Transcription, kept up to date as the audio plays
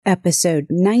Episode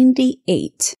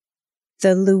 98.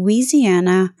 The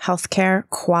Louisiana Healthcare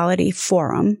Quality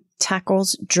Forum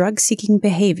tackles drug-seeking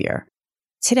behavior.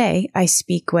 Today, I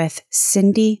speak with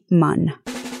Cindy Munn.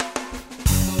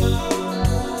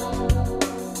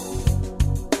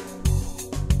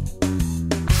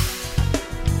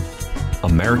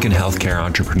 American healthcare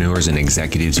entrepreneurs and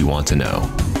executives you want to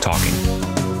know. Talking.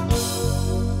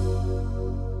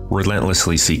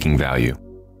 Relentlessly seeking value.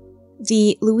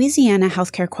 The Louisiana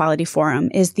Healthcare Quality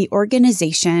Forum is the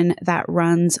organization that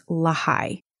runs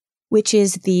LAHI, which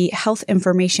is the Health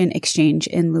Information Exchange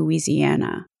in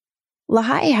Louisiana.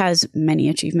 LAHI has many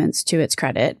achievements to its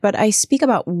credit, but I speak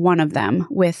about one of them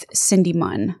with Cindy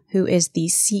Munn, who is the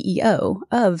CEO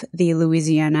of the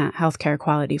Louisiana Healthcare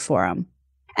Quality Forum.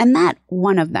 And that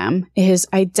one of them is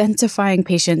identifying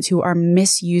patients who are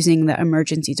misusing the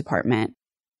emergency department.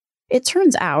 It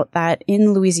turns out that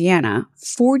in Louisiana,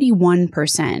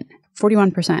 41%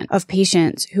 of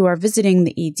patients who are visiting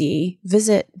the ED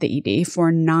visit the ED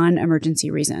for non-emergency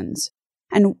reasons.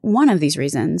 And one of these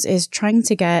reasons is trying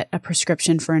to get a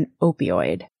prescription for an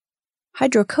opioid.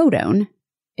 Hydrocodone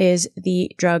is the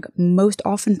drug most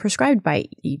often prescribed by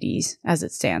EDs as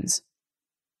it stands.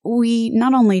 We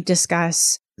not only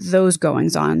discuss those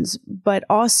goings-ons, but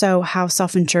also how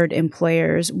self-insured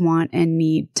employers want and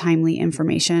need timely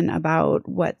information about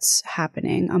what's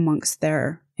happening amongst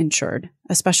their insured,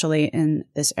 especially in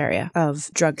this area of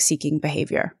drug-seeking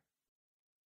behavior.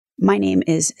 My name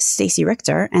is Stacey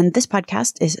Richter, and this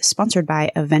podcast is sponsored by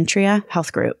Aventria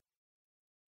Health Group.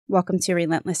 Welcome to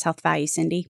Relentless Health Value,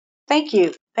 Cindy. Thank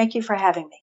you. Thank you for having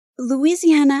me.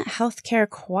 Louisiana Healthcare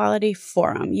Quality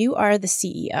Forum. You are the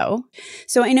CEO.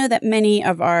 So I know that many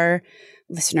of our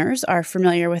listeners are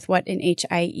familiar with what an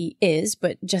HIE is,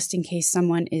 but just in case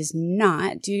someone is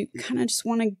not, do you kind of just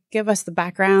want to give us the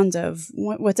background of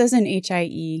what does an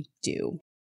HIE do?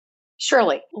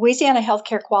 Surely. Louisiana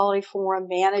Healthcare Quality Forum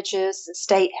manages the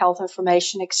State Health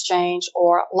Information Exchange,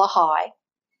 or LAHI.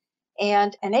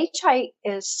 And an HIE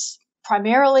is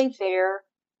primarily there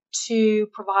to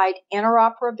provide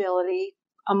interoperability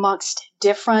amongst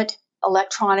different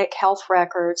electronic health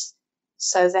records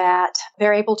so that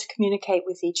they're able to communicate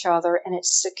with each other and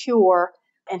it's secure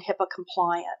and HIPAA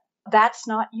compliant. That's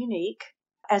not unique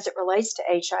as it relates to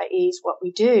HIEs, what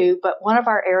we do, but one of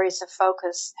our areas of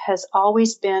focus has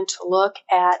always been to look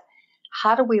at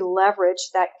how do we leverage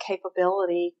that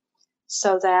capability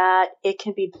so that it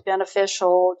can be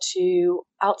beneficial to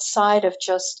outside of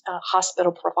just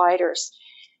hospital providers.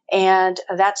 And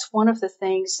that's one of the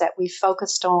things that we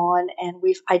focused on, and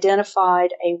we've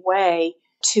identified a way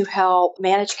to help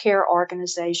managed care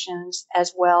organizations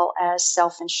as well as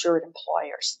self-insured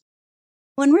employers.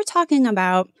 When we're talking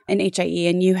about an HIE,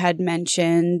 and you had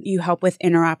mentioned you help with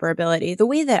interoperability, the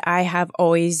way that I have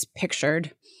always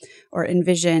pictured or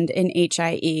envisioned an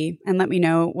HIE, and let me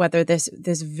know whether this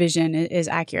vision is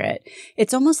accurate,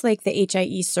 it's almost like the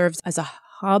HIE serves as a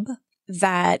hub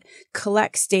that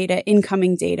collects data,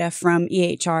 incoming data from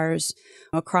EHRs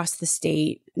across the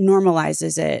state,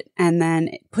 normalizes it, and then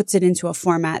puts it into a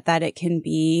format that it can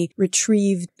be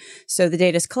retrieved. So the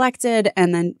data is collected,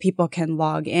 and then people can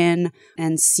log in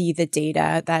and see the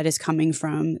data that is coming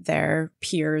from their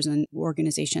peers and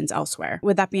organizations elsewhere.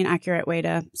 Would that be an accurate way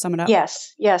to sum it up?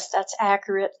 Yes, that's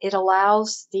accurate. It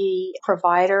allows the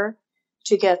provider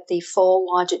to get the full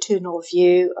longitudinal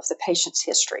view of the patient's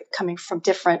history coming from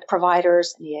different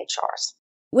providers and EHRs.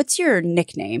 What's your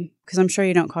nickname? Because I'm sure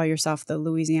you don't call yourself the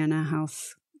Louisiana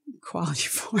Health Quality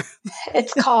Forum.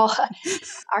 It's called,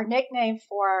 our nickname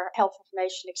for our Health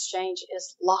Information Exchange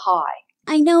is LAHI.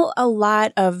 I know a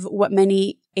lot of what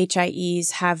many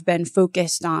HIEs have been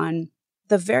focused on,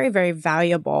 the very, very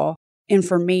valuable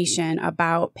information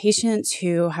about patients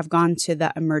who have gone to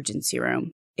the emergency room.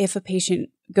 If a patient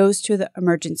goes to the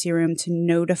emergency room to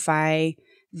notify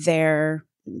their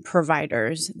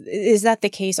providers. Is that the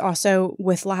case also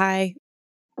with LAHI?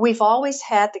 We've always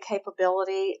had the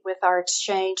capability with our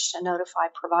exchange to notify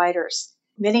providers.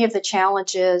 Many of the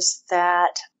challenges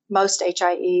that most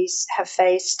HIEs have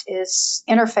faced is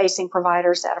interfacing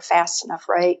providers at a fast enough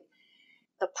rate.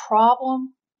 The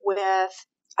problem with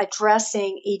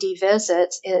addressing ED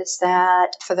visits is that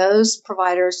for those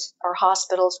providers or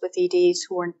hospitals with EDs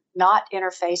who are not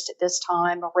interfaced at this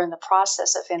time or we're in the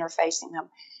process of interfacing them,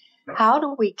 how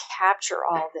do we capture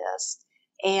all this?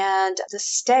 And the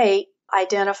state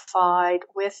identified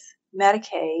with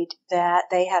Medicaid that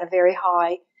they had a very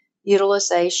high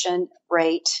utilization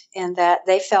rate and that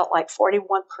they felt like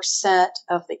 41%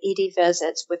 of the ED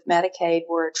visits with Medicaid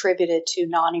were attributed to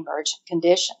non-emergent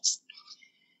conditions.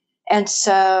 And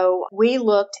so we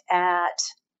looked at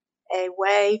a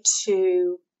way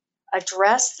to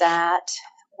address that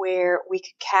where we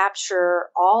could capture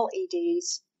all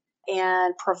EDs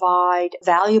and provide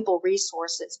valuable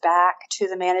resources back to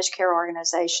the managed care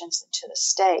organizations and to the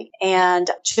state. And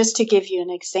just to give you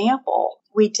an example,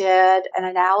 we did an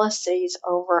analysis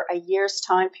over a year's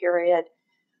time period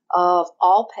of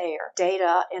all payer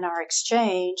data in our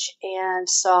exchange and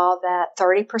saw that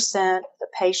 30% of the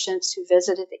patients who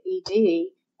visited the ED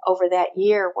over that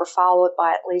year were followed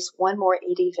by at least one more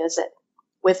ED visit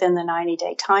within the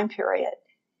 90-day time period.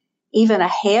 Even a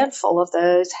handful of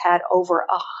those had over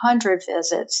 100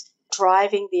 visits,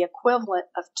 driving the equivalent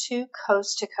of 2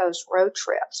 coast-to-coast road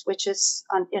trips, which is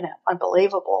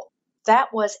unbelievable.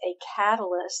 That was a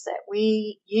catalyst that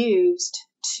we used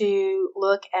to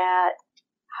look at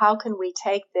how can we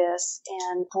take this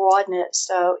and broaden it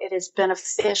so it is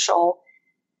beneficial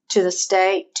to the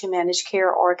state, to managed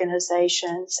care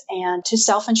organizations, and to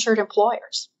self-insured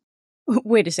employers.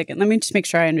 Wait a second. Let me just make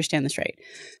sure I understand this right.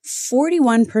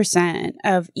 41%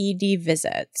 of ED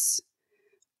visits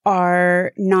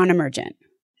are non-emergent.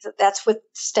 That's with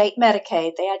state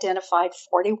Medicaid. They identified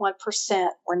 41%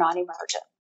 were non-emergent.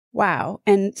 Wow.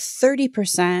 And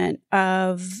 30%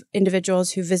 of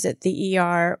individuals who visit the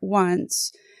ER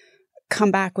once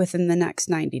come back within the next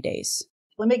 90 days.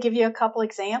 Let me give you a couple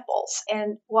examples.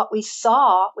 And what we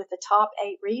saw with the top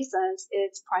 8 reasons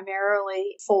is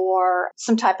primarily for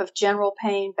some type of general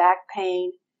pain, back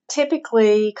pain,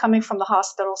 typically coming from the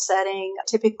hospital setting.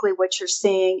 Typically what you're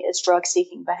seeing is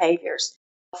drug-seeking behaviors.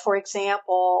 For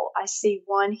example, I see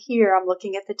one here. I'm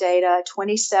looking at the data,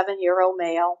 27-year-old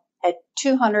male had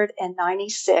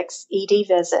 296 ED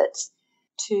visits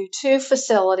to 2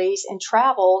 facilities and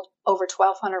traveled over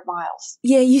 1,200 miles.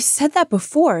 Yeah, you said that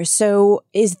before. So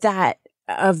is that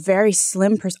a very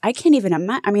slim person? I can't even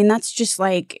imagine. I mean, that's just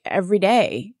like every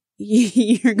day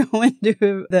you're going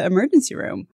to the emergency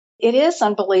room. It is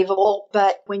unbelievable,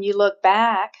 but when you look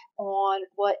back on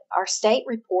what our state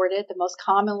reported, the most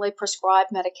commonly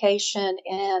prescribed medication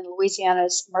in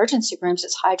Louisiana's emergency rooms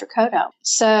is hydrocodone.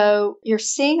 So you're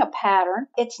seeing a pattern.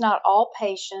 It's not all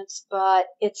patients, but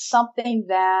it's something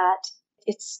that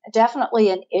it's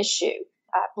definitely an issue.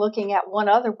 I'm looking at one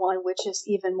other one, which is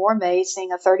even more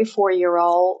amazing, a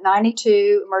 34-year-old,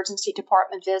 92 emergency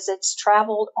department visits,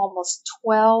 traveled almost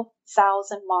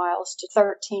 12,000 miles to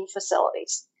 13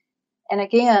 facilities. And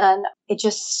again, it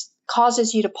just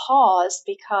causes you to pause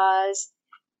because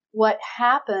what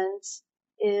happens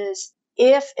is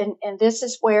if, and this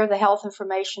is where the health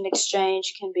information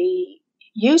exchange can be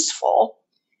useful,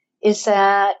 is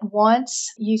that once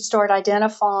you start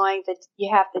identifying that you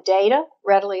have the data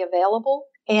readily available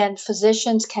and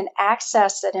physicians can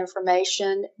access that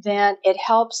information, then it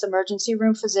helps emergency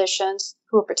room physicians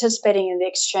who are participating in the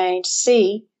exchange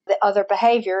see the other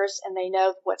behaviors and they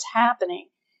know what's happening.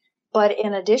 But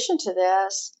in addition to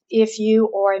this, if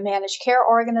you are a managed care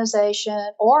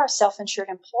organization or a self-insured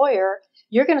employer,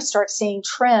 you're going to start seeing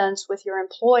trends with your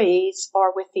employees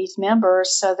or with these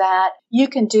members so that you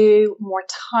can do more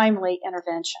timely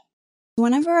intervention.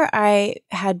 Whenever I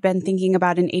had been thinking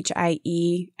about an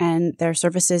HIE and their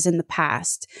services in the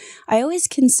past, I always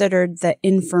considered the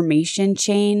information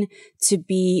chain to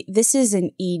be, this is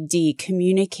an ED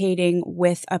communicating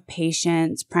with a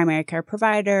patient's primary care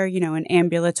provider, and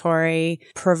ambulatory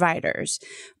providers.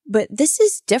 But this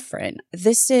is different.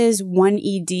 This is one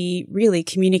ED really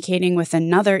communicating with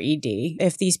another ED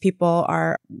if these people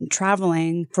are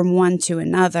traveling from one to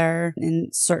another in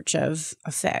search of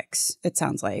a fix, it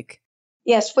sounds like.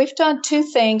 Yes, we've done 2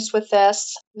 things with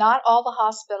this. Not all the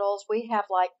hospitals. We have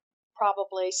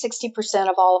probably 60%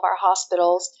 of all of our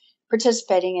hospitals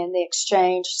participating in the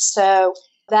exchange. So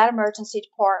that emergency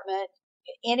department,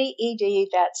 any ED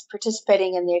that's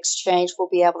participating in the exchange will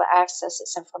be able to access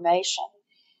this information.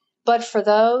 But for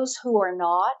those who are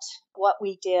not, what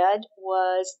we did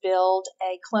was build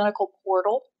a clinical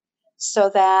portal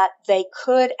so that they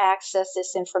could access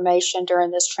this information during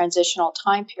this transitional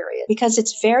time period. Because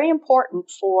it's very important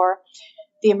for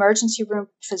the emergency room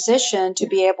physician to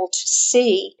be able to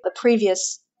see the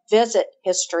previous visit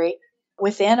history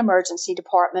within emergency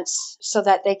departments so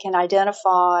that they can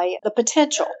identify the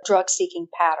potential drug-seeking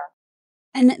pattern.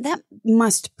 And that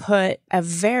must put a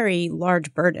very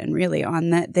large burden really on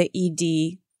the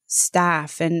ED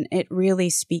staff. And it really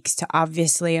speaks to,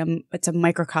 obviously, it's a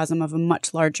microcosm of a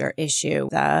much larger issue,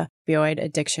 the opioid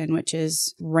addiction, which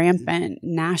is rampant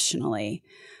nationally.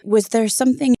 Was there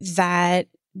something that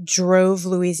drove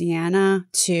Louisiana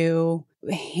to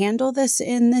handle this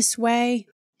in this way?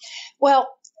 Well,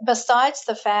 besides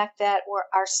the fact that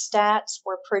our stats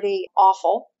were pretty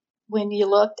awful, when you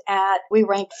looked at, we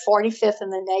ranked 45th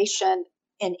in the nation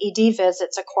in ED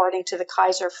visits, according to the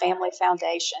Kaiser Family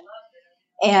Foundation.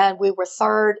 And we were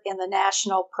third in the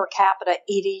national per capita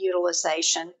ED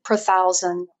utilization per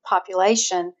thousand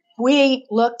population. We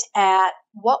looked at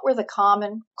what were the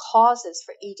common causes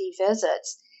for ED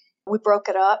visits. We broke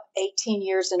it up 18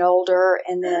 years and older,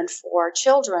 and then for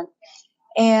children.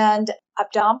 And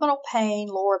abdominal pain,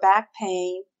 lower back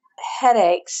pain,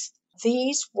 headaches,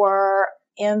 these were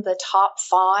in the top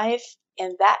 5,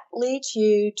 and that leads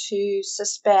you to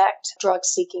suspect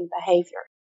drug-seeking behavior.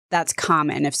 That's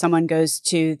common. If someone goes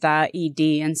to the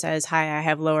ED and says, "Hi, I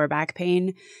have lower back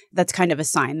pain," that's kind of a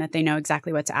sign that they know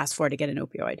exactly what to ask for to get an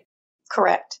opioid.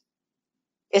 Correct.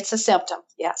 It's a symptom,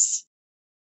 yes.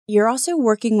 You're also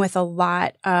working with a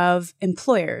lot of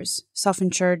employers,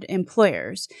 self-insured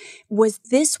employers. Was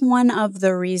this one of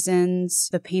the reasons,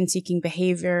 the pain-seeking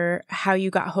behavior, how you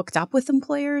got hooked up with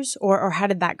employers, or how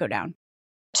did that go down?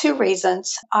 2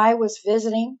 reasons. I was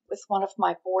visiting with one of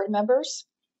my board members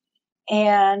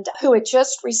and who had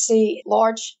just received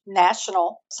large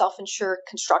national self-insured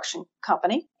construction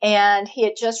company. And he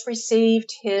had just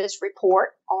received his report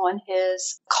on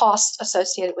his costs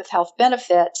associated with health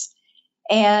benefits.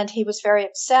 And he was very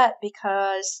upset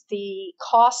because the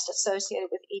costs associated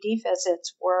with ED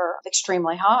visits were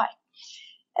extremely high.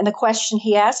 And the question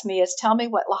he asked me is, tell me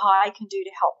what Lehigh can do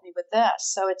to help me with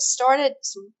this. So it started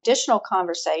some additional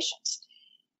conversations.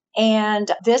 And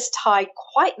this tied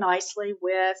quite nicely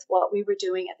with what we were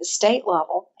doing at the state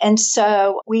level. And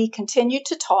so we continued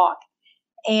to talk.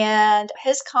 And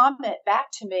his comment back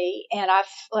to me, and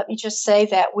let me just say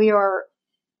that we are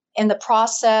in the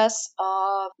process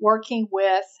of working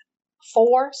with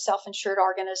 4 self-insured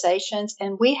organizations,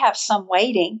 and we have some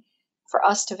waiting for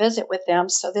us to visit with them.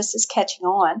 So this is catching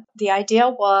on. The idea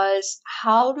was,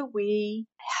 how do we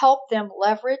help them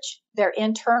leverage their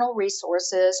internal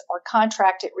resources or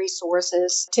contracted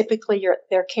resources, typically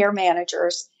their care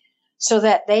managers, so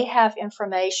that they have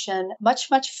information much,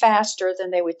 much faster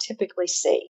than they would typically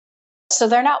see. So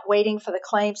they're not waiting for the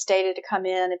claims data to come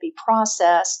in and be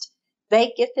processed.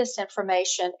 They get this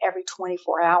information every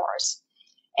 24 hours.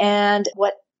 And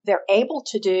what they're able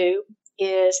to do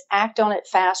is act on it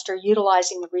faster,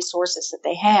 utilizing the resources that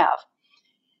they have.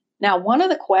 Now, one of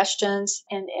the questions,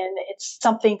 and it's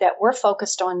something that we're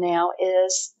focused on now,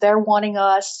 is they're wanting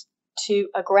us to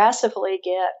aggressively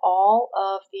get all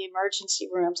of the emergency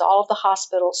rooms, all of the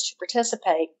hospitals to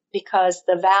participate, because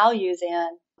the value then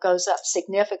goes up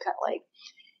significantly.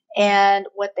 And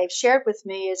what they've shared with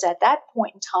me is at that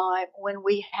point in time, when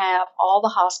we have all the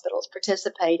hospitals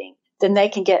participating, then they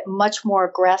can get much more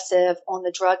aggressive on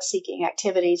the drug-seeking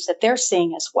activities that they're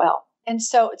seeing as well. And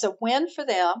so it's a win for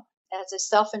them as a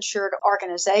self-insured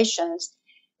organizations.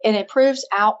 It improves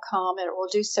outcome, it will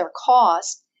reduce their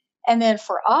costs. And then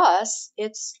for us,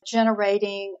 it's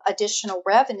generating additional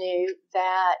revenue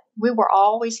that we were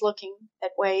always looking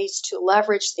at ways to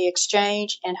leverage the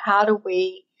exchange, and how do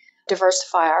we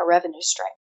diversify our revenue stream.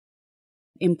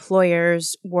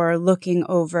 Employers were looking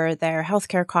over their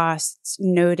healthcare costs,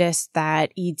 noticed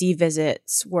that ED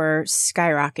visits were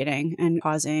skyrocketing and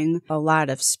causing a lot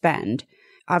of spend.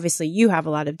 Obviously, you have a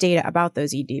lot of data about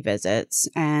those ED visits,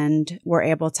 and were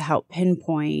able to help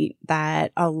pinpoint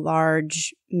that a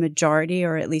large majority,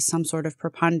 or at least some sort of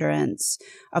preponderance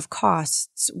of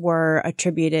costs, were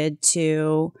attributed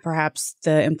to perhaps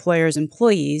the employer's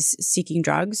employees seeking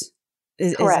drugs.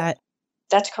 Is that?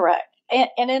 That's correct.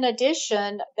 And in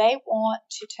addition, they want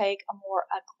to take a more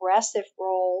aggressive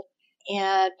role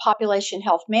in population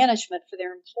health management for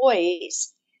their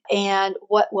employees. And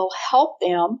what will help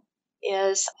them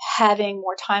is having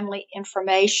more timely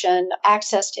information,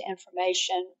 access to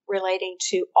information relating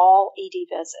to all ED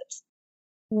visits.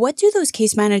 What do those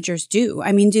case managers do?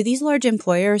 I mean, do these large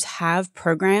employers have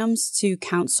programs to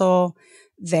counsel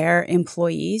their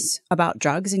employees about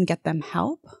drugs and get them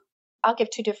help? I'll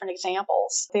give 2 different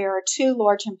examples. There are 2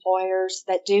 large employers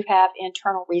that do have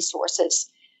internal resources.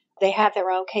 They have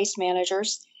their own case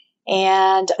managers,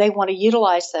 and they want to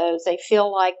utilize those. They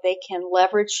feel like they can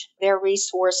leverage their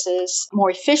resources more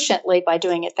efficiently by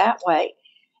doing it that way.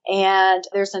 And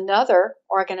there's another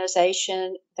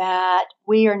organization that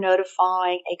we are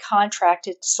notifying a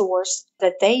contracted source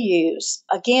that they use.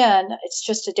 Again, it's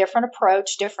just a different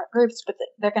approach, different groups, but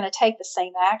they're going to take the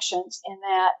same actions in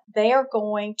that they are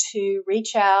going to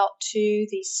reach out to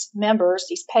these members,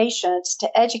 these patients,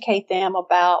 to educate them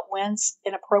about when's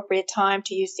an appropriate time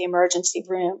to use the emergency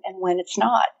room and when it's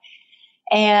not,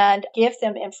 and give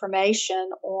them information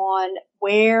on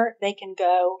where they can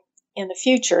go in the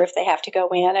future if they have to go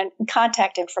in, and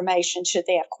contact information should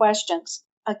they have questions.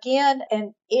 Again,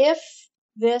 and if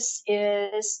this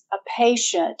is a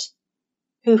patient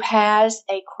who has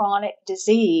a chronic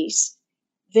disease,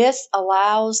 this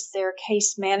allows their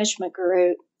case management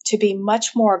group to be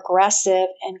much more aggressive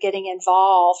in getting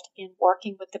involved in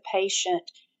working with the patient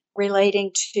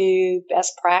relating to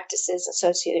best practices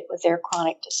associated with their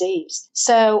chronic disease.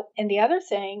 So, and the other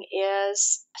thing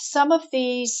is some of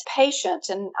these patients,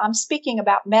 and I'm speaking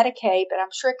about Medicaid, but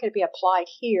I'm sure it could be applied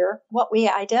here. What we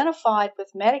identified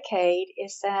with Medicaid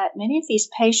is that many of these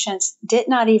patients did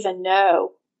not even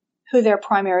know who their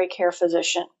primary care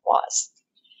physician was.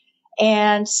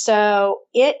 And so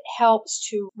it helps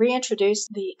to reintroduce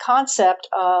the concept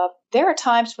of there are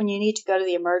times when you need to go to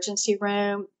the emergency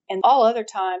room, and all other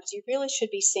times you really should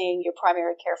be seeing your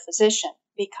primary care physician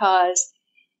because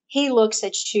he looks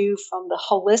at you from the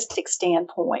holistic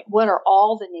standpoint. What are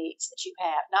all the needs that you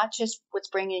have, not just what's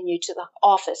bringing you to the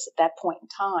office at that point in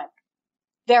time.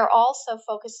 They're also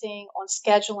focusing on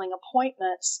scheduling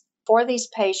appointments for these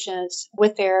patients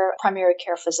with their primary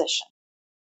care physician.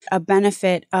 A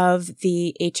benefit of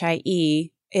the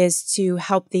HIE is to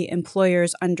help the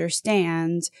employers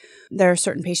understand there are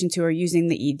certain patients who are using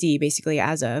the ED basically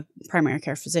as a primary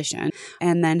care physician,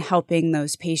 and then helping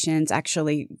those patients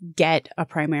actually get a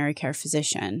primary care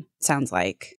physician, sounds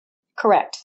like.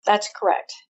 Correct. That's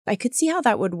correct. I could see how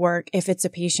that would work if it's a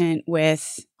patient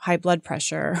with high blood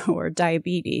pressure or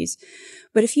diabetes.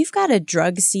 But if you've got a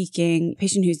drug-seeking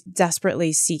patient who's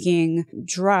desperately seeking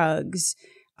drugs,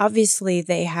 obviously,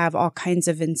 they have all kinds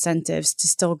of incentives to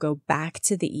still go back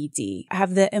to the ED.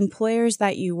 Have the employers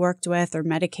that you worked with or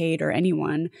Medicaid or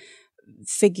anyone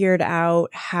figured out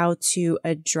how to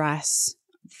address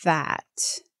that,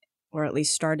 or at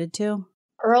least started to?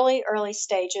 Early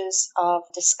stages of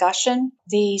discussion.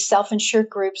 The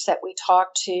self-insured groups that we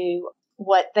talked to,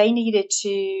 what they needed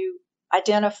to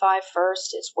identify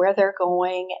first is where they're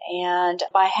going, and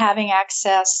by having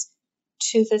access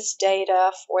to this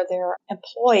data for their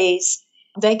employees,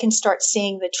 they can start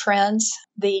seeing the trends,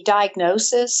 the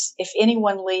diagnosis. If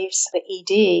anyone leaves the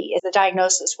ED, the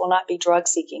diagnosis will not be drug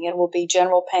seeking. It will be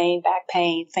general pain, back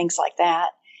pain, things like that.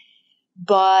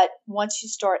 But once you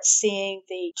start seeing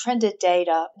the trended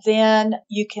data, then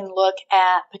you can look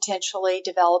at potentially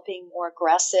developing more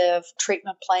aggressive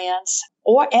treatment plans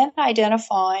and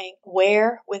identifying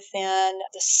where within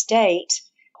the state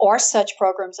are such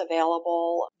programs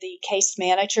available. The case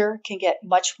manager can get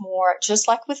much more, just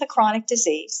like with a chronic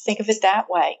disease, think of it that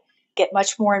way, get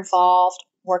much more involved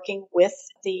working with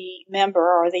the member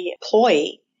or the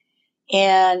employee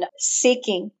in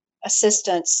seeking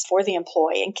assistance for the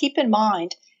employee. And keep in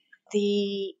mind,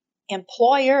 the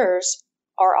employers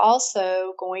are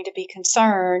also going to be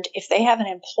concerned if they have an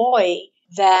employee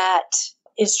that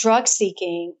is drug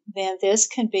seeking, then this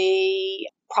can be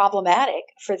problematic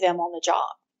for them on the job.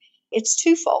 It's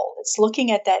twofold. It's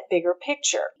looking at that bigger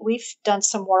picture. We've done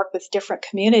some work with different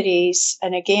communities,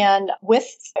 and again, with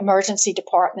emergency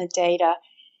department data,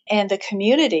 and the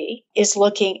community is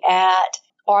looking at,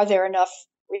 are there enough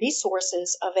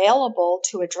resources available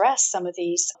to address some of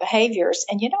these behaviors?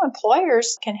 And,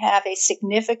 employers can have a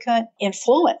significant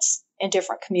influence in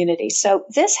different communities. So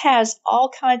this has all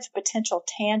kinds of potential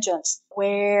tangents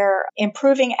where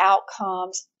improving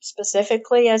outcomes,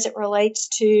 specifically as it relates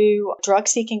to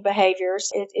drug-seeking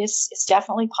behaviors, it's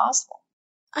definitely possible.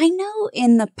 I know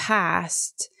in the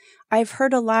past, I've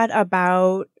heard a lot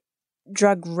about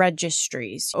drug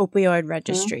registries, opioid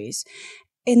registries.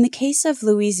 Mm-hmm. In the case of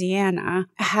Louisiana,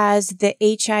 has the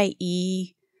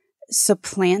HIE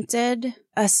supplanted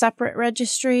a separate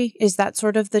registry? Is that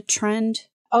sort of the trend?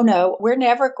 Oh, no, we're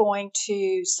never going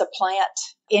to supplant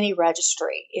any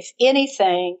registry. If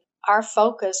anything, our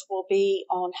focus will be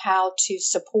on how to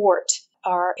support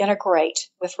or integrate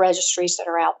with registries that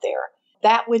are out there.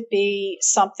 That would be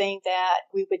something that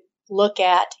we would look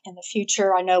at in the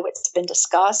future. I know it's been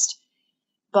discussed,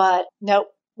 but no,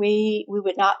 we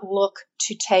would not look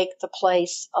to take the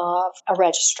place of a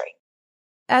registry.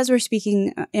 As we're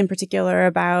speaking in particular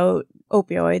about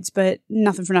opioids, but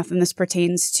nothing for nothing, this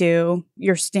pertains to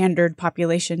your standard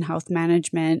population health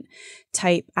management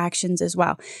type actions as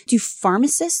well. Do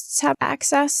pharmacists have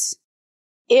access?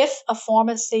 If a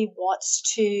pharmacy wants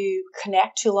to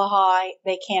connect to LAHI,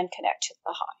 they can connect to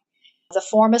LAHI. The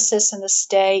pharmacists in the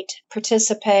state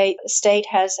participate. The state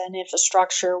has an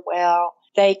infrastructure where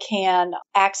they can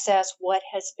access what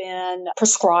has been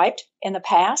prescribed in the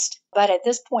past. But at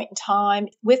this point in time,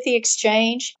 with the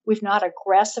exchange, we've not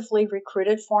aggressively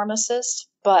recruited pharmacists,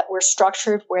 but we're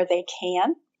structured where they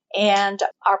can. And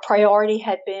our priority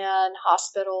had been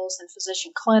hospitals and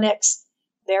physician clinics.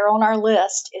 They're on our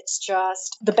list. It's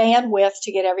just the bandwidth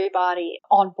to get everybody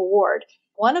on board.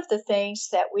 One of the things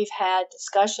that we've had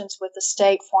discussions with the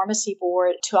state pharmacy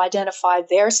board to identify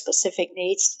their specific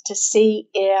needs to see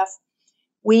if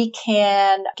we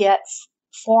can get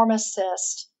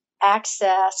pharmacist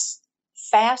access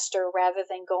faster rather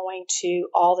than going to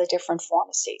all the different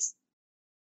pharmacies.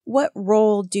 What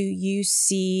role do you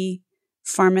see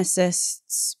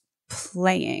pharmacists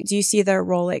playing? Do you see their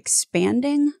role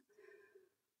expanding?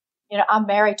 I'm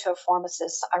married to a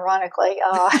pharmacist, ironically.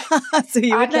 So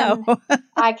you would know.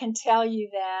 I can tell you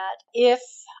that if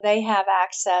they have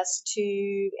access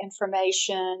to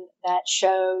information that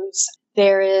shows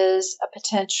there is a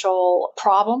potential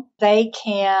problem, they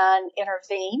can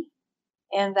intervene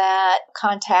in that,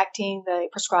 contacting the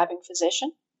prescribing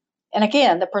physician. And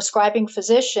again, the prescribing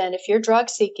physician, if you're drug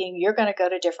seeking, you're going to go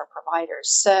to different providers.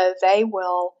 So they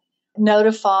will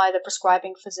notify the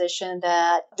prescribing physician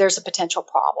that there's a potential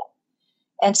problem.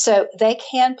 And so they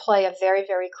can play a very,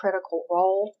 very critical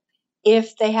role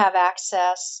if they have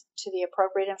access to the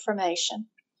appropriate information.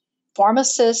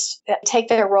 Pharmacists take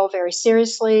their role very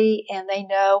seriously, and they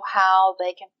know how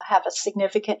they can have a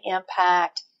significant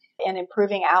impact in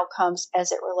improving outcomes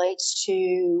as it relates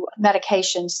to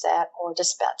medications that are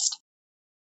dispensed.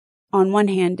 On one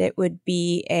hand, it would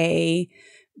be a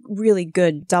really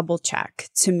good double check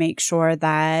to make sure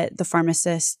that the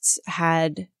pharmacists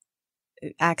had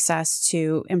access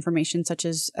to information such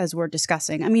as we're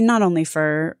discussing. I mean, not only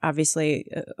for obviously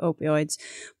opioids,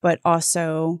 but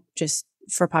also just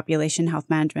for population health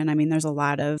management. I mean, there's a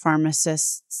lot of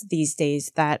pharmacists these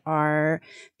days that are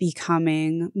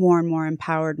becoming more and more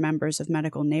empowered members of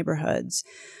medical neighborhoods.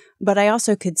 But I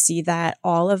also could see that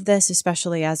all of this,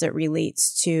 especially as it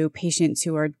relates to patients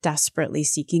who are desperately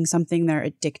seeking something they're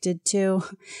addicted to,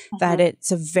 that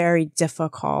it's a very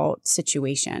difficult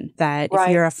situation. That if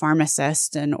you're a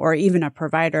pharmacist or even a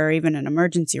provider, or even an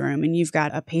emergency room, and you've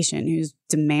got a patient who's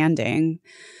demanding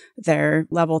their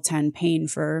level 10 pain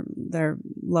for their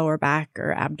lower back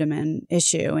or abdomen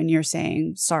issue, and you're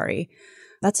saying, sorry,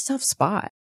 that's a tough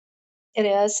spot. It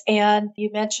is. And you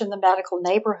mentioned the medical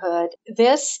neighborhood.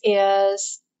 This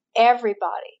is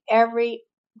everybody, every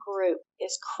group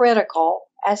is critical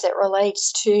as it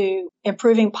relates to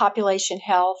improving population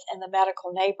health in the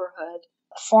medical neighborhood.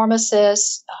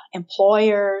 Pharmacists,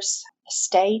 employers,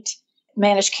 state,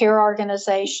 managed care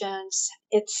organizations,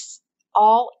 it's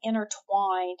all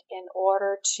intertwined in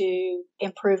order to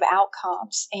improve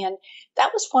outcomes. And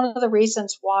that was one of the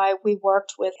reasons why we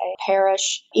worked with a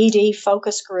parish ED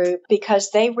focus group,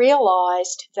 because they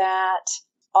realized that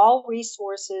all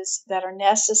resources that are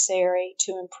necessary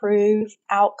to improve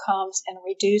outcomes and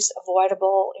reduce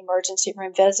avoidable emergency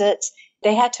room visits,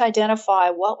 they had to identify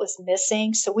what was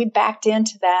missing. So we backed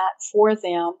into that for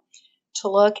them to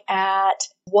look at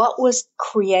what was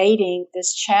creating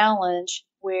this challenge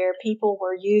where people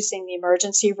were using the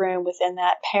emergency room within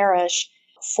that parish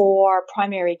for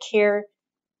primary care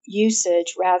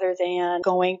usage rather than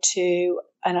going to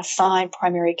an assigned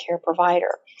primary care provider.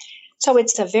 So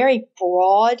it's a very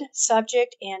broad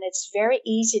subject, and it's very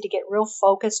easy to get real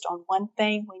focused on one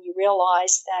thing when you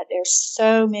realize that there's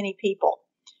so many people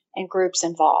and groups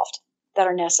involved that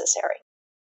are necessary.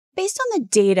 Based on the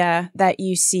data that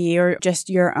you see, or just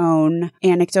your own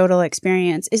anecdotal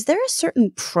experience, is there a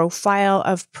certain profile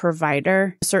of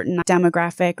provider, a certain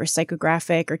demographic or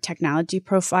psychographic or technology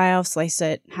profile, slice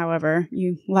it however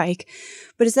you like,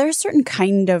 but is there a certain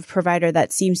kind of provider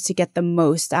that seems to get the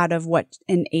most out of what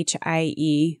an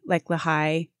HIE like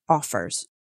Lehigh offers?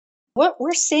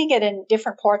 We're seeing it in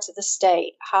different parts of the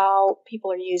state, how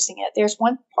people are using it. There's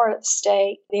one part of the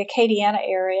state, the Acadiana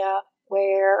area,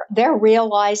 where they're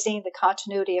realizing the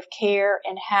continuity of care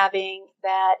and having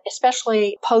that,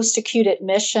 especially post-acute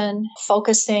admission,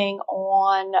 focusing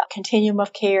on continuum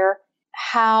of care,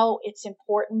 how it's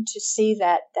important to see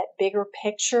that bigger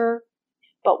picture.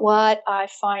 But what I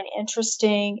find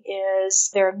interesting is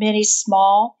there are many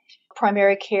small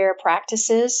primary care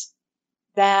practices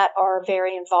that are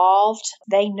very involved.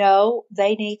 They know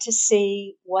they need to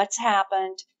see what's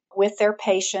happened with their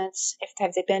patients, if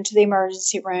have they been to the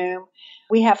emergency room.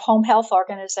 We have home health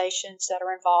organizations that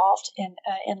are involved in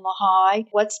Lehigh.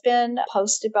 What's been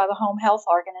posted by the home health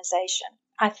organization?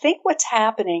 I think what's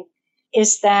happening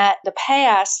is that the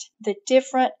past, the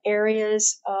different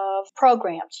areas of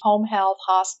programs, home health,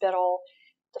 hospital,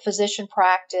 the physician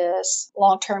practice,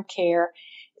 long-term care,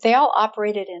 they all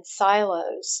operated in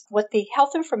silos. What the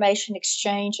Health Information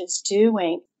Exchange is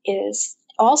doing is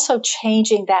also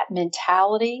changing that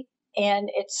mentality, and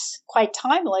it's quite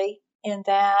timely in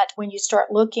that when you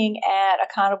start looking at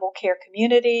accountable care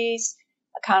communities,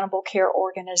 accountable care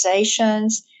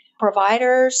organizations,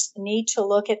 providers need to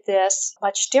look at this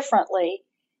much differently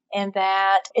and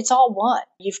that it's all one.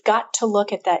 You've got to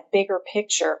look at that bigger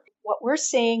picture. What we're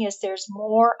seeing is there's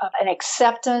more of an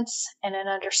acceptance and an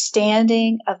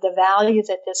understanding of the value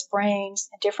that this brings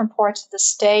in different parts of the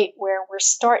state, where we're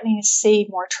starting to see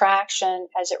more traction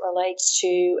as it relates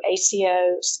to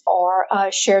ACOs or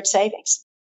shared savings.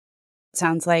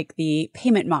 Sounds like the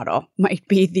payment model might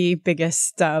be the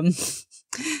biggest.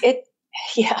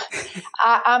 Yeah,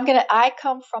 I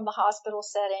come from the hospital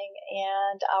setting,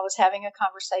 and I was having a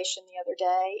conversation the other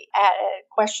day. A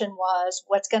question was,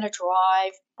 what's going to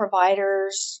drive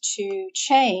providers to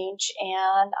change?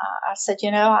 And I said,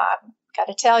 I've got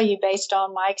to tell you, based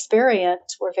on my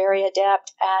experience, we're very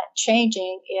adept at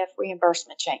changing if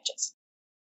reimbursement changes.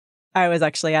 I was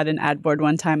actually at an ad board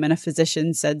one time, and a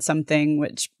physician said something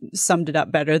which summed it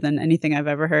up better than anything I've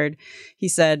ever heard. He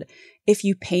said, "If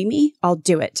you pay me, I'll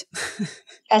do it."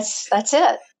 That's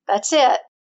it. That's it.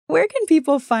 Where can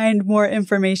people find more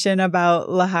information about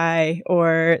LAHI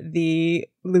or the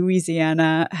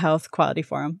Louisiana Health Quality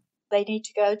Forum? They need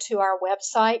to go to our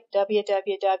website,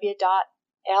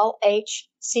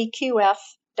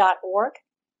 www.lhcqf.org,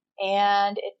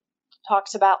 and it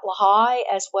talks about LAHI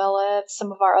as well as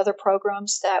some of our other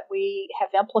programs that we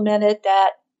have implemented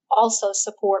that also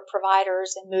support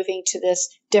providers in moving to this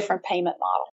different payment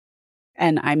model.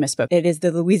 And I misspoke. It is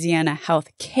the Louisiana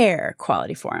Health Care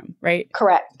Quality Forum, right?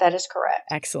 Correct. That is correct.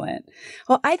 Excellent.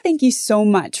 Well, I thank you so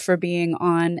much for being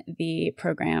on the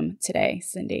program today,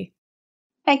 Cindy.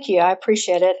 Thank you. I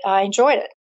appreciate it. I enjoyed it.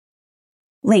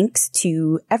 Links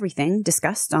to everything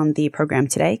discussed on the program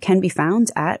today can be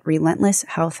found at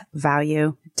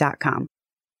relentlesshealthvalue.com.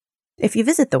 If you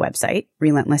visit the website,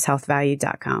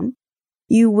 relentlesshealthvalue.com,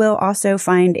 you will also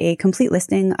find a complete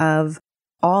listing of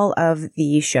all of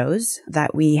the shows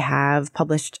that we have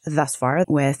published thus far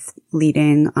with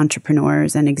leading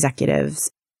entrepreneurs and executives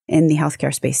in the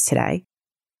healthcare space today.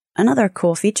 Another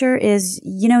cool feature is,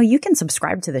 you can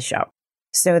subscribe to the show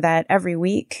so that every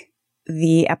week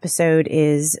the episode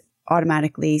is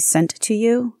automatically sent to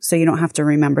you, so you don't have to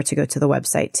remember to go to the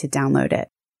website to download it.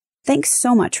 Thanks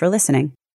so much for listening.